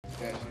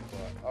Yeah, she's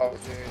right. Oh,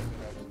 there is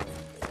another one.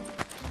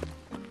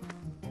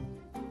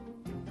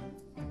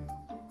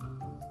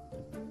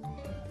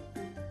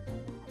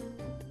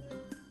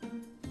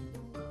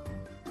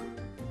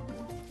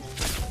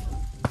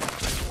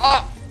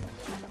 Ah!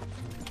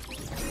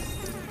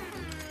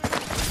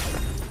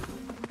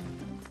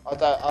 I don't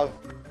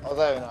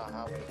know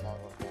how many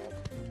times I've died.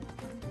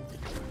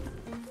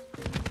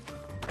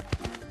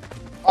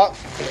 Oh!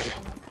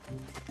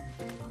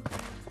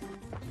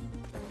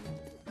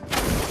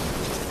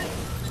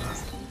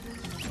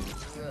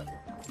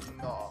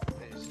 No,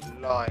 it's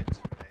lying to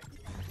me.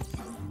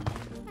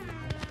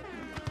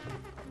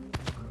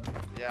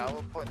 Yeah, I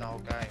will put the whole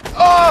game.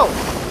 Oh!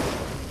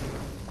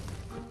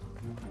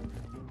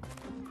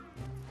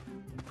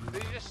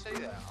 Did you just see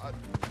that?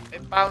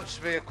 It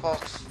bounced me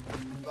across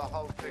the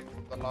whole thing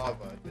from the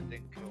lava and it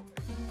didn't kill me.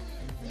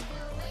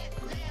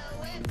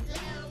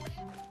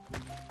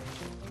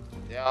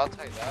 Yeah, I'll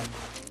take that.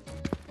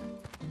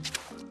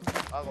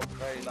 I got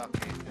very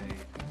lucky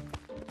indeed.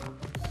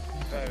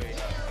 Very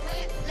lucky.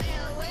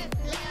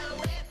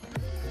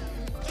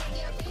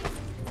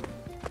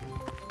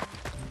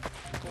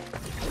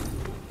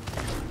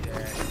 Yeah,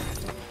 I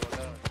don't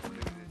know what to do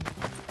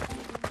this.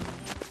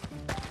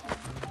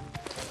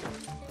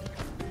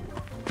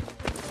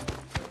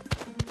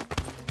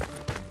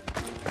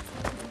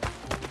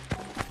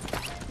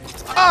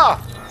 Ah!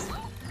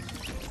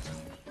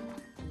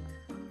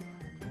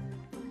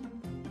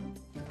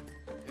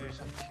 He's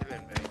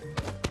killing me.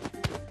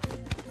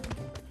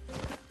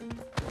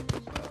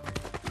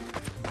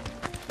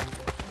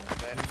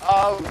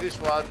 Oh, this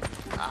one.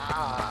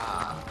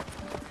 Ah.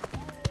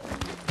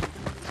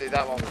 See,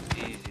 that one was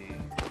easy.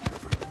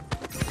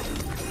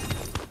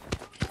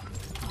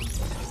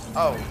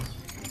 Oh,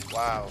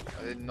 wow.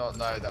 I did not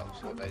know that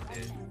was what they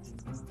did.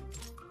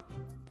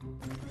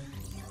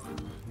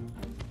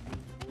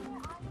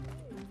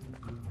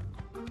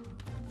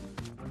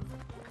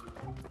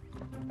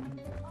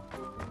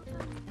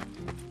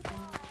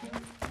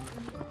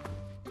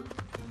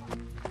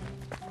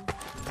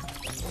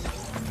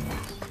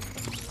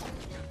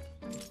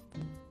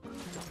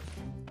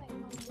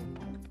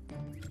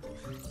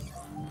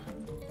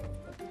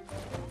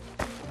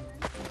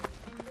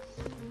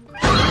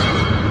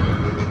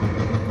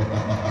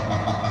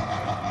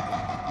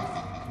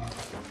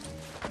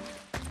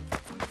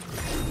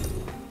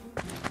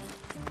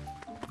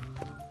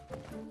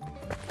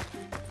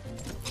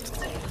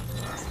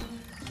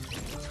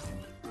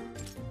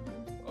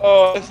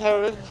 Oh, it's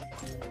horrible.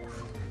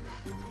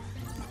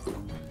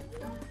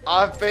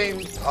 I've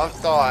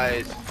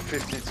died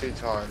 52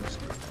 times.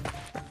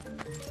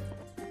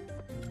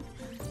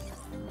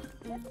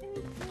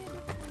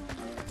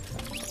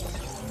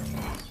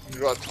 You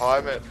gotta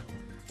time it.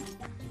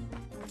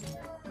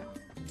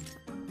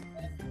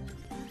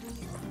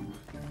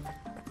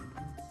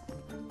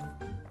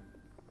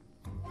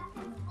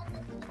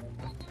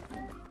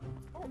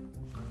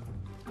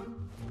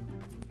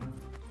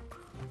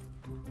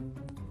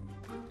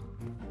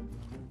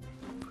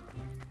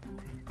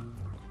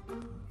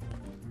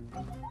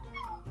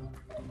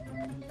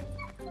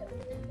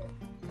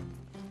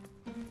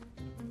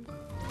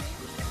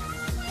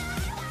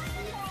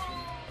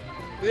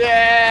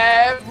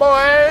 Yeah,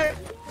 boy!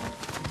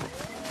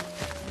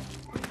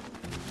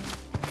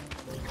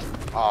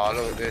 Oh,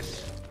 look at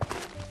this.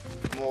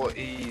 More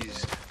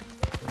ease.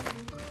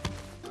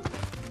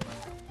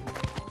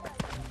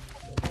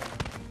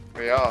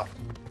 We are.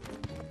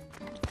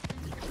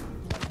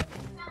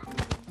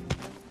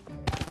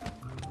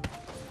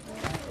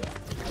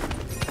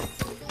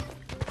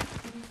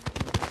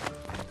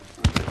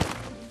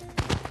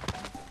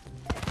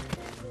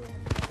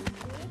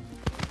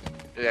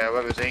 Yeah,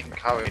 whoever's eating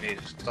curry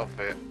needs to stop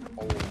it.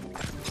 Oh.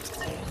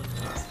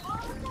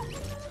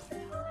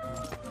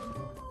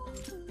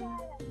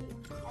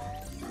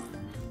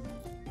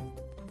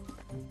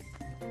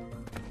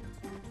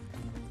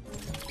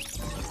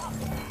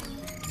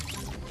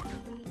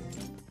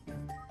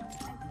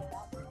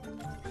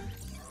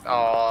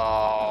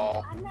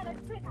 Oh.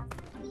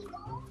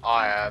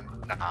 I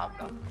am. Nah, I'm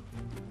not.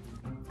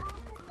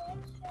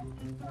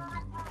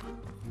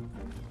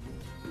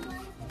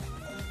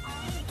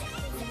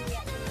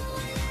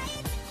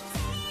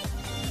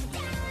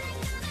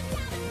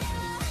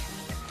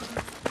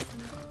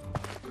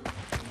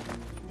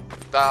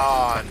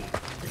 Done.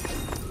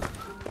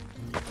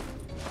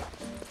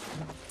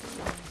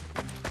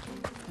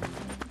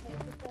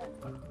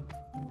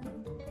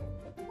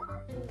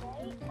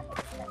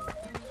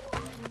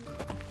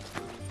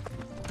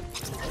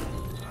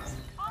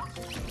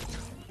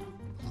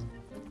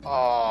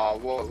 Oh,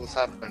 what's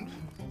happened?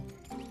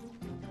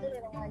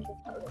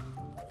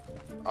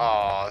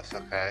 Oh, it's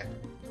okay.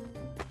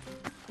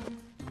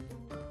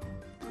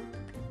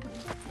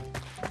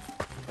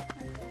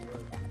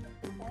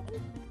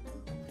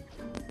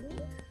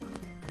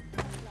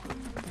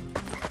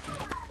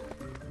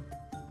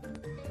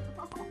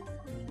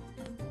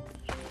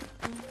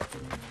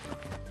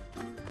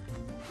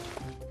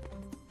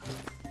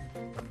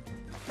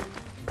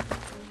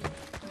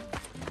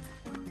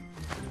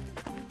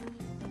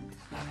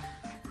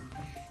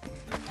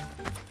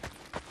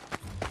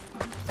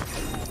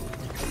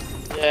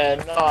 Yeah,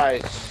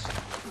 nice.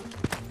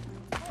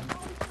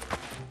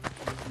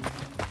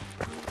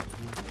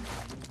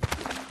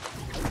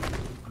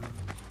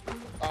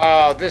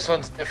 Oh, this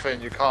one's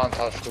different. You can't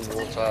touch the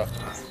water.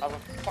 Oh,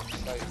 for fuck's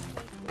sake.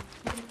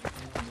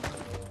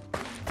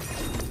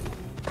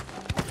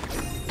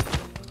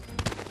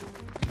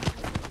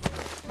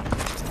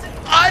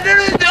 I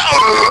didn't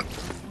know!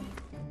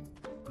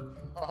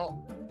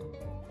 Oh.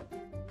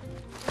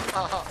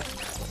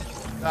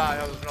 Nah,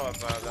 that was not a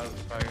bird. That was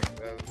fake.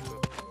 That was just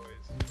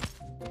noise.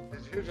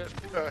 Did you just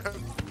burp?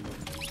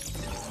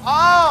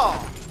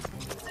 Oh!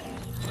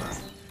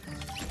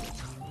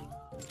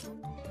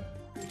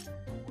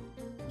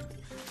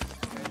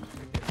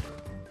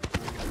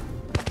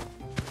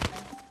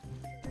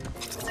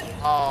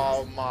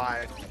 Oh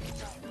my.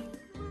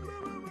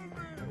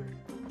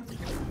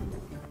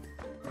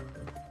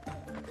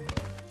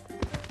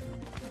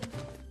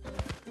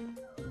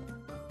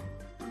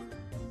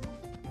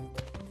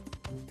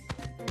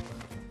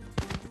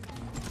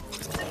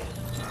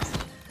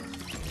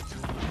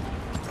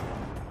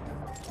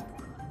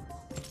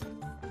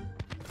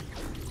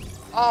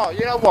 Oh,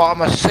 you know what?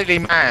 I'm a silly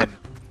man.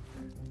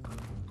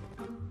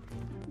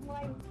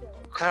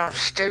 Because I'm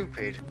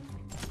stupid.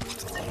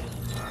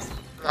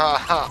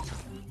 Haha.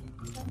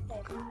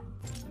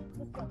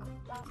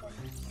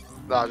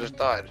 No, I just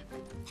died.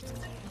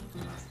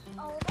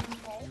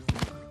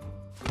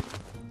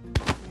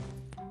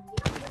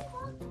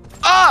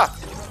 Ah!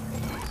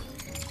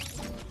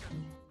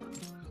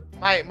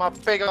 Mate, my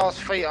big ass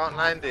feet aren't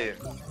landing.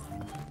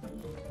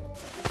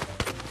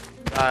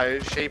 No,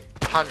 she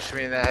punched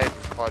me in the head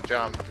before I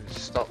jumped and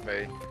stopped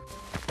me.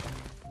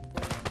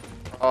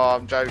 Oh,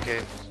 I'm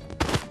joking.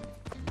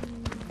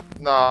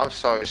 No, I'm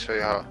sorry,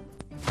 sweetheart.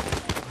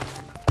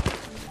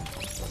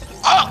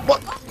 Ah!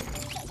 What?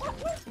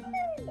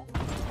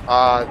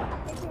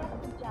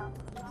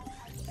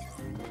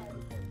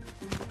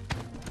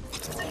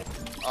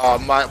 Oh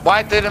my,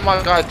 why didn't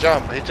my guy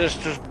jump? He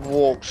just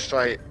walked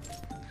straight.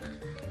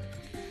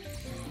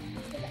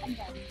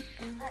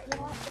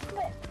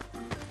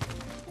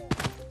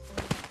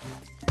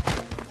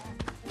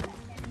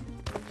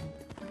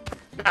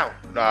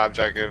 No, I'm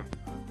joking.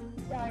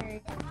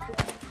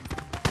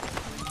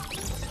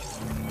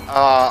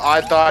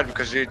 I died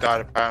because you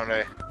died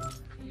apparently.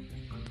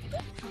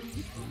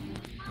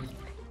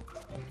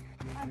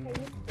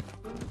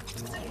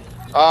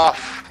 Oh.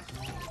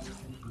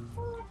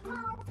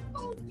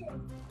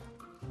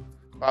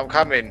 I'm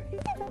coming.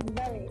 This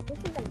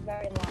is a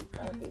very long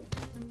movie.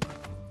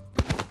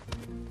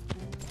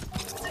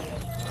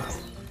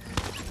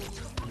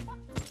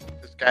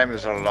 This game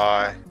is a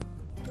lie.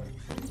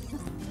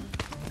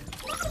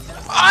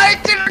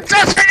 I didn't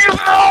touch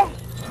anyone!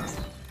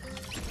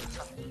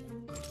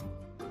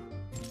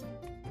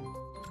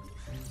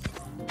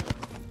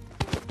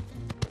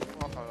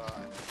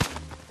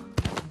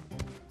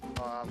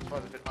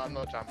 I'm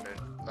not jumping.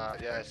 No,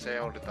 yeah, see,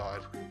 I would have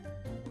died.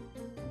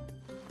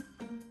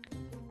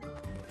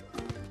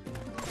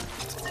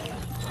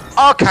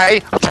 Okay,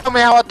 tell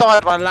me how I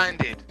died when I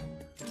landed.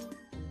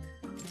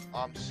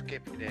 I'm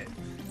skipping it.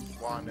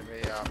 Winding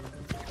me up.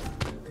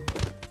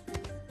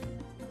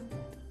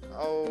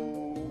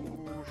 Oh,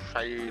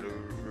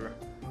 sailor.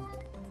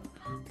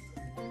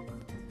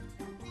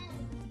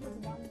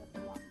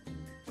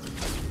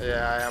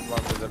 Yeah, I am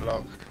one with the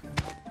lock.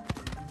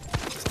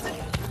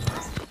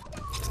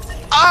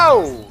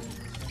 Oh!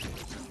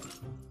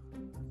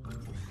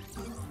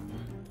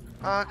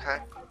 Okay.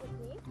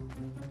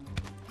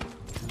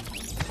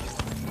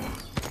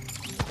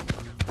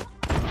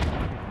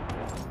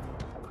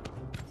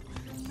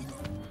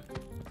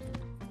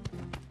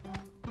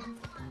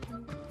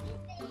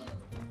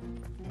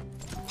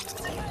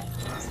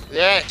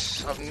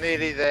 Yes, I'm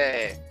nearly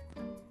there.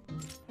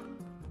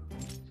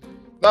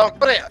 No,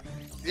 put it.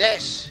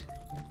 Yes.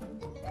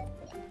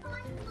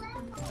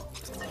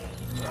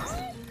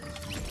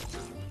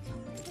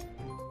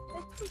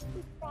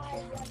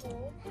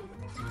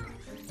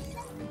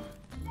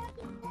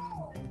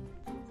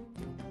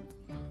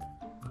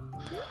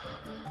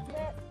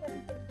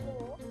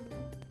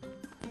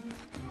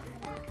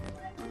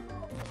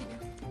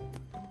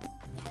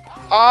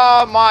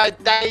 Oh, my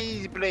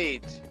days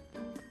bleed.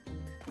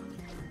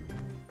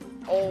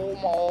 Oh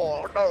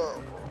my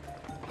no.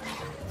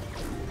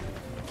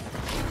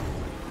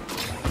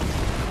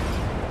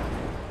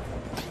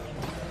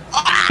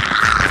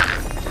 Ah!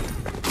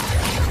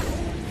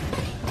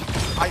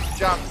 I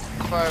jumped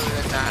further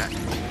than that.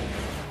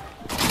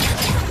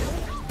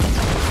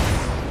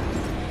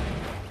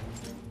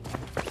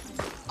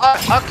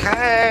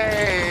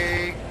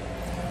 Okay.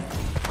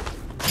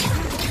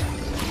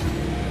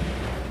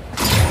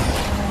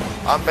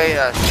 I'm being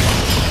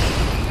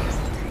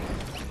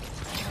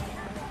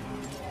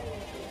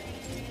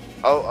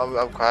Oh,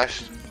 I'm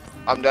crashed.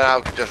 I'm then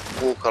I can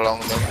just walk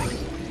along them.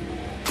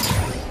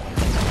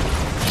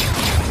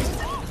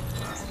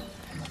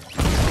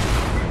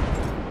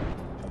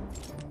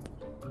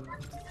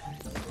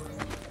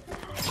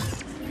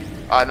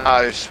 I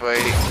know,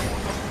 sweet.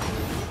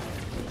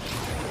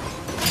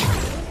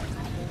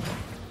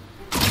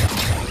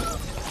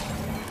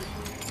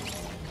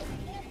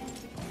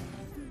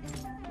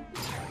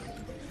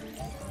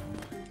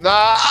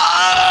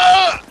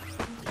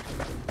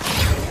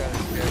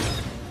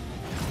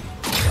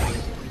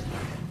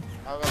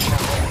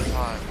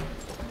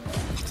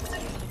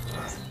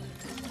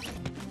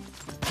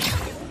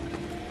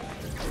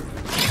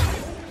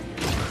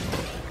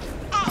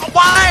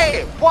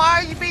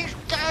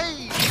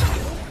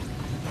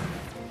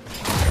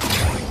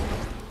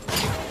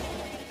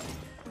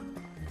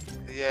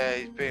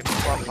 he's being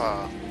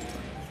proper.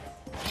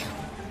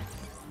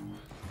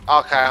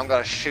 Okay, I'm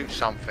gonna shoot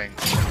something.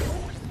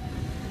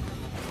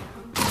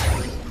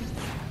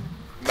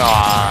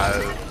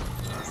 No.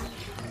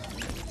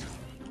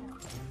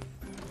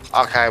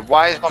 Okay,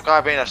 why is my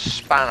guy being a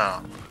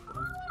spanner?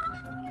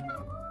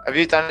 Have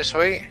you done it,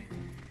 sweet?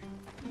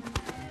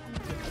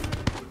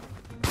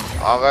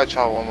 I'll go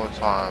try one more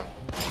time.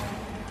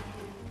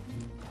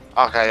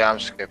 Okay, yeah, I'm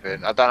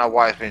skipping. I don't know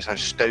why it's been so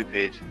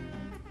stupid.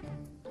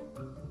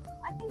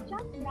 I can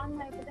jump one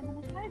way, but then when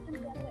I try to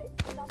jump the other way,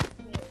 it stops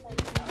me. It's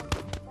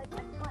like I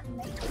can't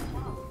make it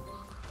jump.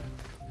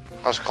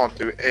 I just can't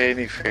do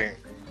anything.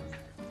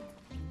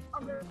 Oh,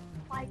 there's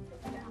spikes in the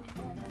ground.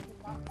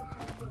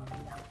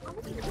 How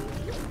much is it?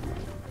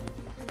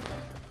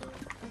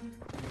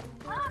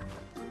 Ah!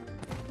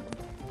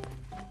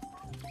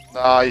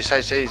 No, you say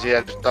it's easy,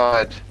 I just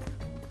died.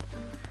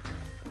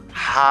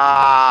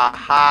 Ha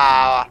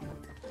ha!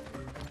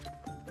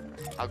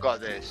 I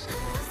got this.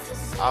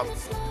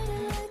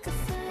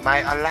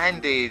 Mate, I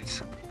landed.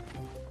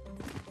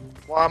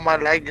 Why am I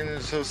lagging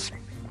so?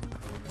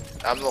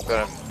 I'm not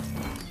gonna.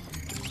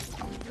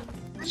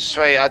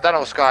 Sweet, I don't know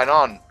what's going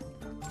on.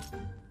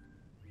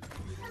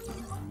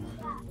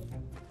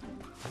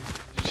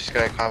 She's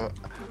gonna come.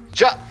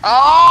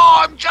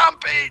 Oh, I'm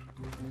jumping!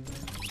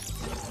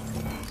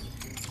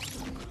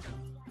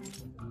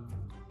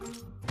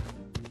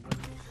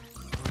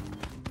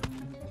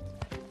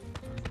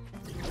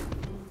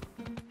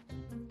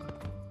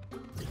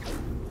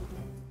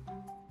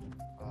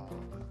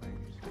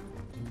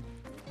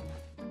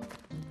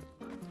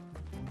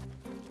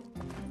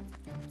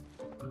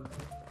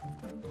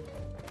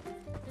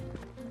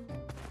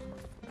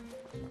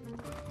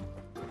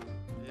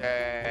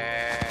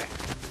 Yeah,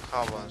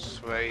 come on,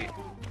 sweet.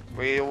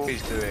 We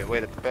always do it.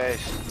 We're the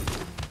best.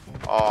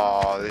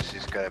 Oh, this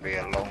is gonna be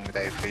a long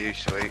day for you,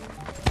 sweet.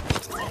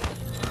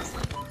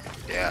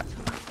 Yeah.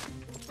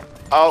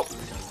 Oh,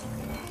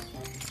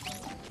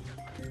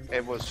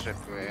 it was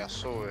slippery. I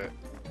saw it.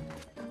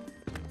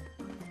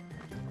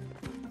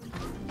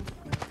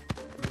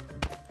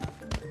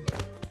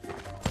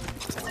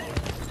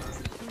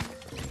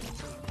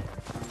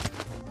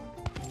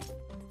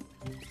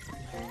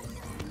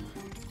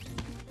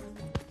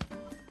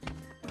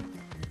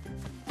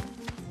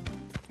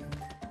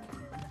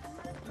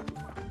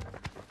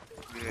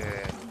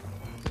 Yeah.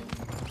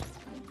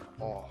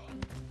 Oh.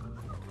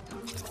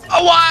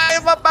 Oh, why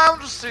am I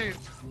bouncing?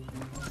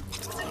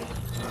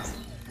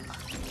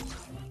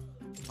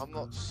 I'm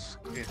not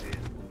skidding.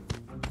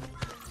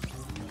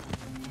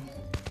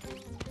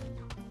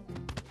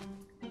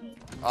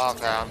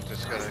 Okay, I'm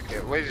just gonna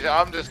get.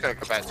 I'm just gonna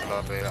go back to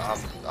lobby. I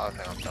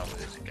think I'm done with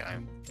this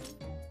game.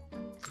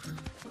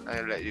 I'm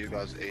gonna let you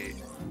guys eat.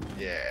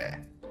 Yeah.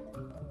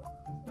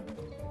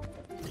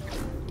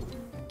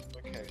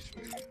 Okay,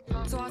 sweet.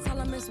 So I tell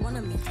him it's one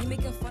of me. He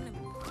making fun of me.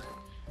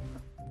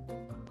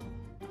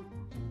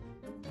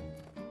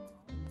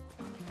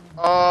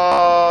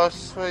 Oh,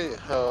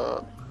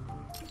 sweetheart.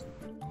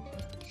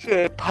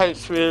 She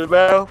punched me in the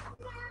mouth.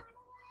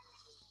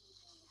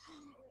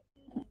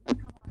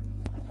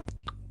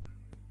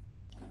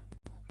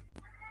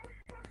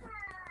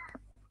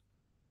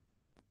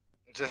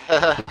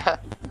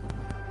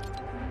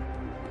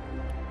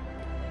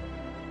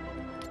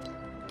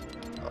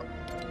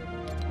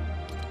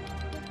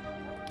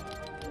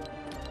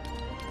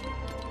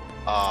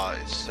 Oh,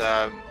 it's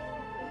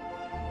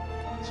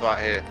right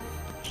here.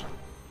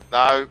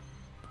 No.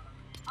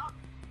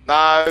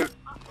 No.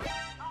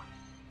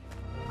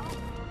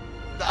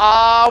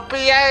 Oh,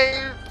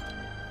 behave.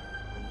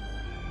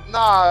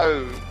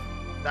 No.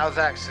 That was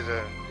an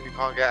accident. You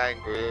can't get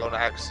angry on an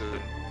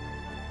accident.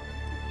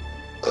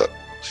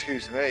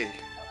 Excuse me.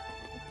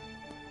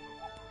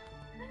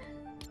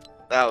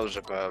 That was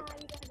a bug.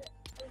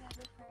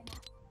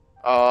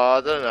 Oh,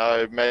 I don't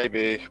know.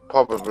 Maybe.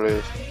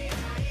 Probably.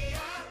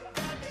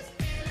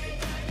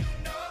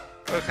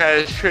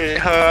 Okay,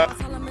 sweetheart.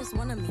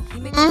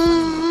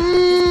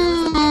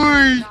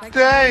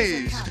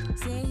 Days.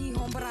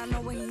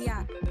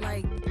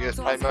 You guys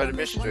play Murder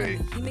Mystery.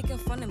 He making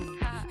fun of me.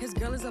 His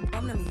girl is a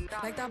bum to me.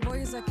 Like that boy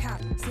is a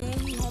cat. Saying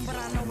he home, but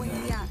I know where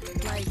he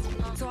at. Like,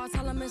 so I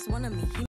tell him it's one of me.